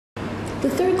The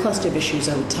third cluster of issues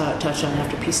I would touch on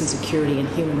after peace and security and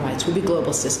human rights would be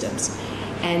global systems.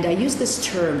 And I use this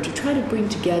term to try to bring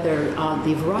together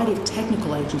the variety of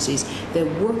technical agencies that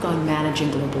work on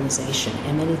managing globalization.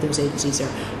 And many of those agencies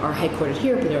are headquartered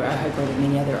here, but they are headquartered in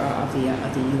many other of the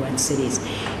UN cities.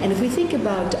 And if we think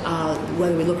about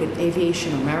whether we look at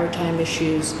aviation or maritime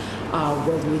issues,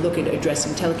 whether we look at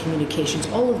addressing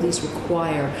telecommunications, all of these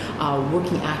require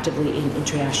working actively in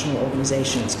international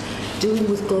organizations. Dealing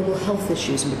with global health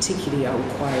issues in particular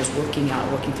requires working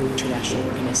through international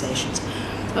organizations.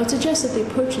 I would suggest that the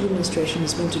approach of the administration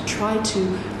has been to try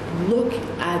to look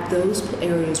at those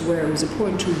areas where it was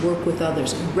important to work with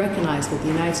others and recognize that the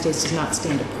United States does not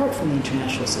stand apart from the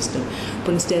international system,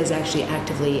 but instead is actually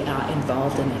actively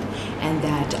involved in it. And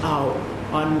that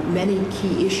on many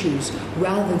key issues,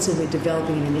 rather than simply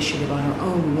developing an initiative on our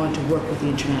own, we want to work with the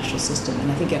international system.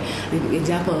 And I think an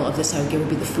example of this I would give would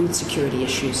be the food security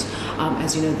issues.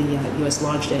 As you know, the U.S.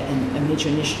 launched a major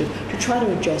initiative to try to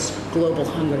address global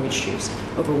hunger issues.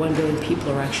 Over 1 billion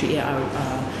people are actually,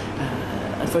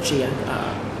 unfortunately,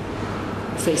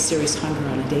 face serious hunger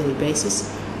on a daily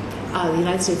basis. The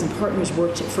United States and partners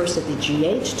worked first at the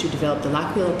G8 to develop the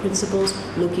L'Aquila principles,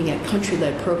 looking at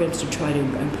country-led programs to try to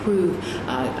improve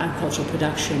agricultural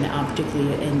production,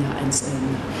 particularly in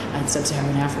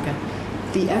sub-Saharan Africa.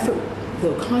 The effort,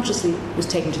 though consciously, was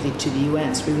taken to the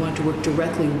UN. So we want to work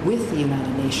directly with the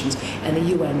United Nations and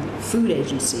the UN food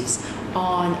agencies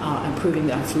on improving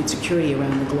food security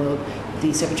around the globe.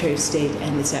 The Secretary of State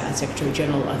and the Secretary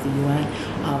General of the UN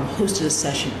hosted a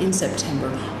session in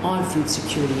September on food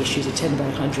security issues attended by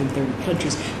 130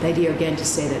 countries. The idea, again, to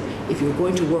say that if you're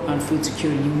going to work on food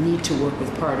security, you need to work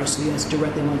with partners. So the U.S.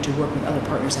 directly wanted to work with other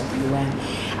partners at the UN.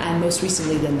 And most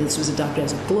recently, then, this was adopted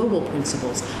as global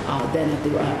principles then at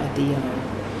the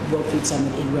World Food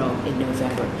Summit in Rome in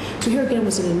November. So here again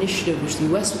was an initiative which the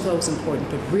U.S. thought was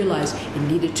important, but realized it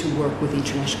needed to work with the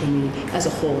international community as a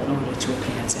whole in order to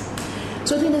advance it.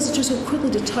 So I think this is just so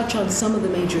quickly to touch on some of the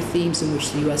major themes in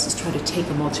which the U.S. is trying to take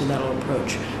a multilateral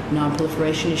approach: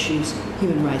 non-proliferation issues,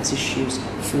 human rights issues,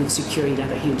 food security, and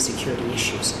other human security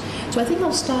issues. So I think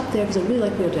I'll stop there because I'd really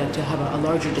like to have a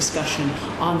larger discussion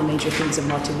on the major themes of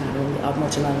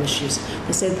multilateral issues.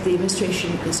 I said that the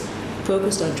administration is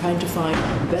focused on trying to find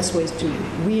the best ways to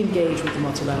re-engage with the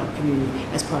multilateral community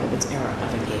as part of its era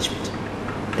of engagement.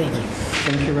 Thank you.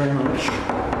 Thank you very much.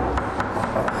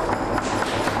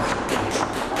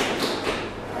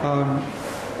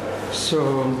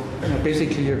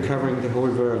 Basically you're covering the whole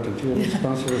world and you're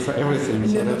responsible for everything.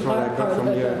 So that's what I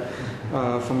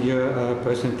got from your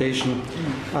presentation.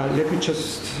 Let me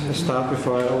just start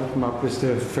before I open up with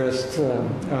the first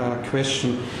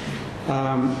question.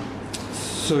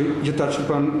 So you touched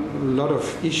upon a lot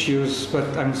of issues,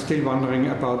 but I'm still wondering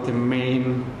about the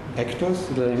main actors,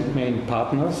 the main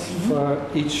partners for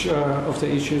each of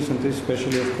the issues, and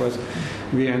especially, of course,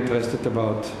 we are interested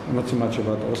about, not so much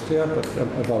about Austria, but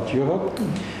about Europe.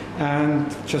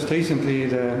 And just recently,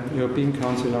 the European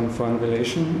Council on Foreign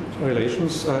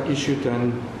Relations issued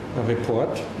a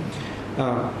report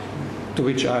to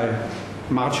which I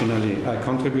marginally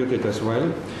contributed as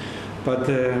well. But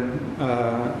the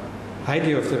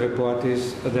idea of the report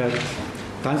is that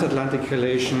transatlantic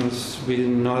relations will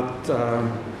not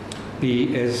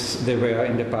be as they were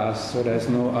in the past. So there's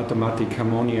no automatic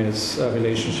harmonious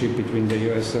relationship between the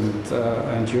US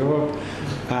and Europe.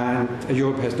 And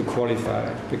Europe has to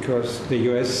qualify because the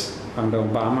US under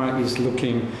Obama is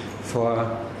looking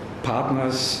for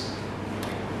partners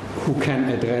who can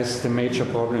address the major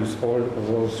problems, all of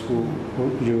those who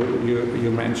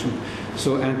you mentioned.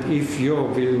 So, and if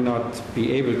Europe will not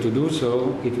be able to do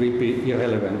so, it will be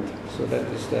irrelevant. So that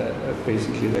is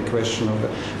basically the question of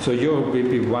it. So Europe will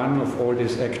be one of all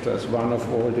these actors, one of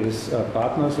all these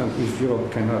partners, and if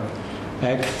Europe cannot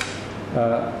act,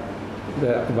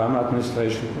 the Obama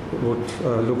administration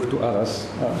would look to others,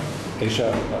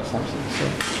 Asia or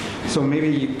something. So maybe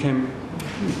you can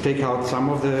take out some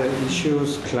of the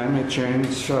issues, climate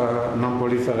change,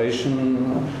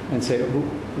 non-proliferation, and say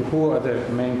who are the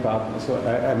main partners. So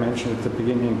I mentioned at the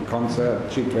beginning, concert,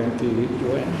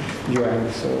 G20,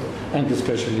 UN, so, and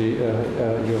especially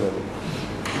Europe.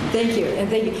 Thank you, and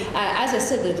thank you. As I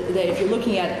said, that if you're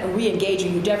looking at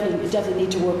re-engaging, you definitely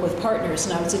need to work with partners.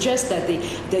 And I would suggest that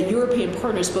the European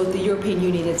partners, both the European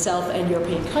Union itself and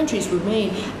European countries,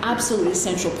 remain absolutely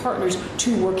essential partners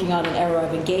to working on an era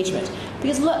of engagement.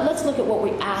 Because let's look at what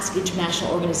we ask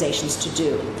international organizations to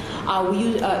do.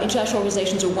 International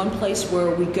organizations are one place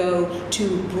where we go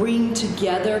to bring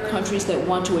together countries that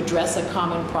want to address a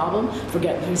common problem. For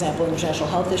example, an international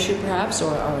health issue, perhaps,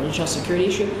 or an international security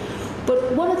issue.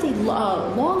 But one of the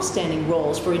long-standing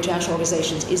roles for international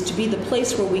organizations is to be the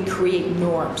place where we create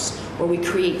norms, where we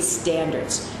create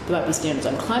standards. There might be standards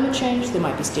on climate change, there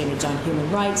might be standards on human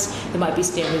rights, there might be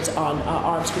standards on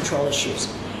arms control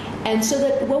issues. And so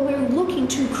that when we're looking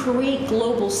to create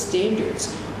global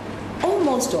standards,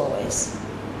 almost always,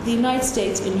 the United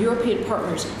States and European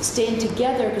partners stand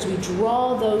together because we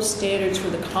draw those standards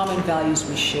for the common values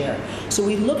we share. So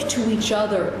we look to each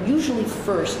other, usually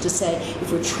first, to say,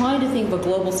 if we're trying to think of a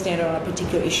global standard on a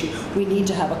particular issue, we need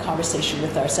to have a conversation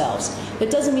with ourselves.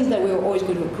 That doesn't mean that we're always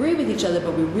going to agree with each other,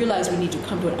 but we realize we need to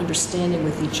come to an understanding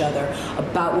with each other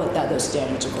about what those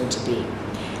standards are going to be.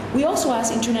 We also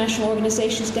ask international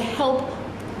organizations to help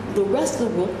the rest of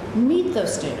the world meet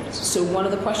those standards. So one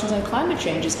of the questions on climate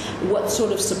change is what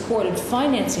sort of support and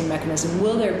financing mechanism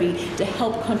will there be to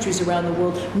help countries around the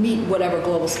world meet whatever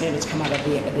global standards come out of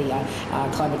the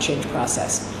climate change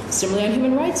process. Similarly on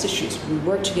human rights issues, we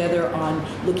work together on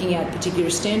looking at particular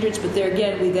standards, but there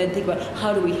again we then think about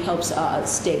how do we help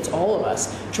states, all of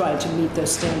us, try to meet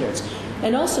those standards.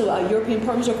 And also, European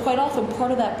partners are quite often part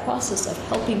of that process of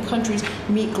helping countries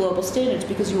meet global standards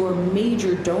because you are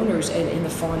major donors in the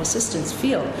foreign assistance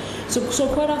field. So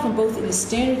quite often, both in the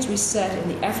standards we set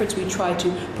and the efforts we try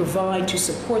to provide to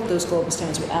support those global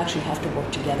standards, we actually have to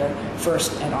work together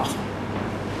first and often.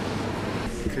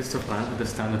 Christoph Brandt, the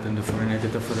Standard and the foreign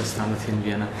editor for the Standard here in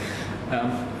Vienna.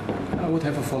 I would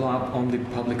have a follow-up on the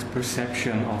public's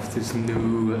perception of this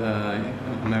new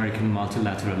American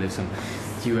multilateralism.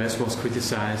 The US was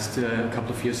criticized a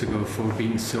couple of years ago for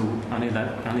being so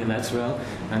unilateral,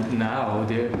 and now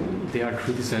they are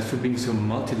criticized for being so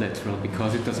multilateral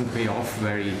because it doesn't pay off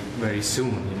very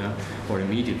soon, or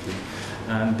immediately.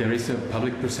 And there is a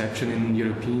public perception in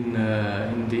European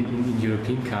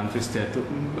countries that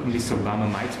Mr. Obama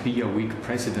might be a weak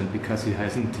president because he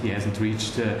hasn't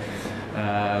reached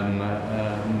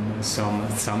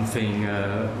something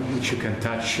which you can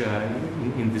touch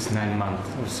in this 9 months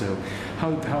or so.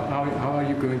 How are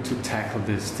you going to tackle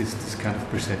this kind of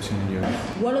perception in Europe?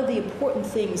 One of the important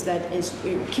things that is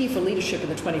key for leadership in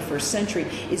the 21st century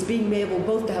is being able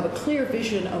both to have a clear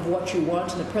vision of what you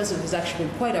want, and the president has actually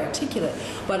been quite articulate,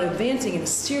 but advancing in a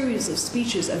series of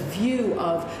speeches a view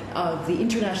of the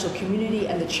international community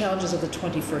and the challenges of the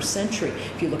 21st century.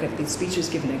 If you look at the speeches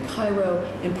given in Cairo,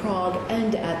 in Prague,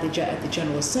 and at the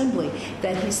General Assembly,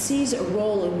 that he sees a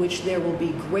role in which there will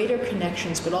be greater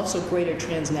connections but also greater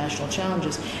transnational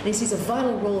challenges. And he sees a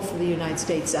vital role for the United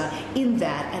States in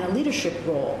that, and a leadership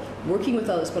role, working with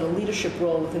others, but a leadership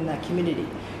role within that community.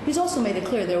 He's also made it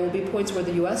clear there will be points where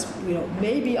the U.S.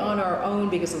 May be on our own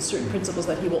because of certain principles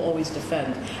that he will always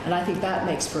defend. And I think that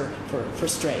makes for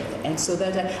strength. And so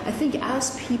that I think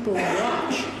as people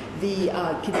watch the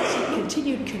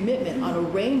continued commitment on a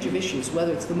range of issues,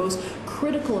 whether it's the most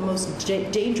critical and most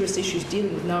dangerous issues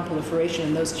dealing with nonproliferation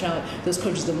and those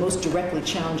countries that most directly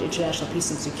challenge international peace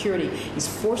and security, these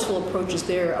forceful approaches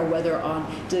there, or whether on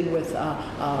dealing with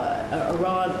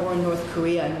Iran or North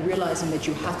Korea, and realizing that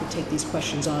you have to take these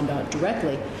questions on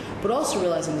directly, but also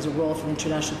realizing there's a role for the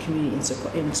international community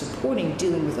in supporting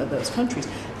dealing with those countries.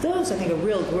 Those, I think, are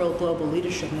real global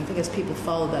leadership, and I think as people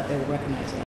follow that, they will recognize that.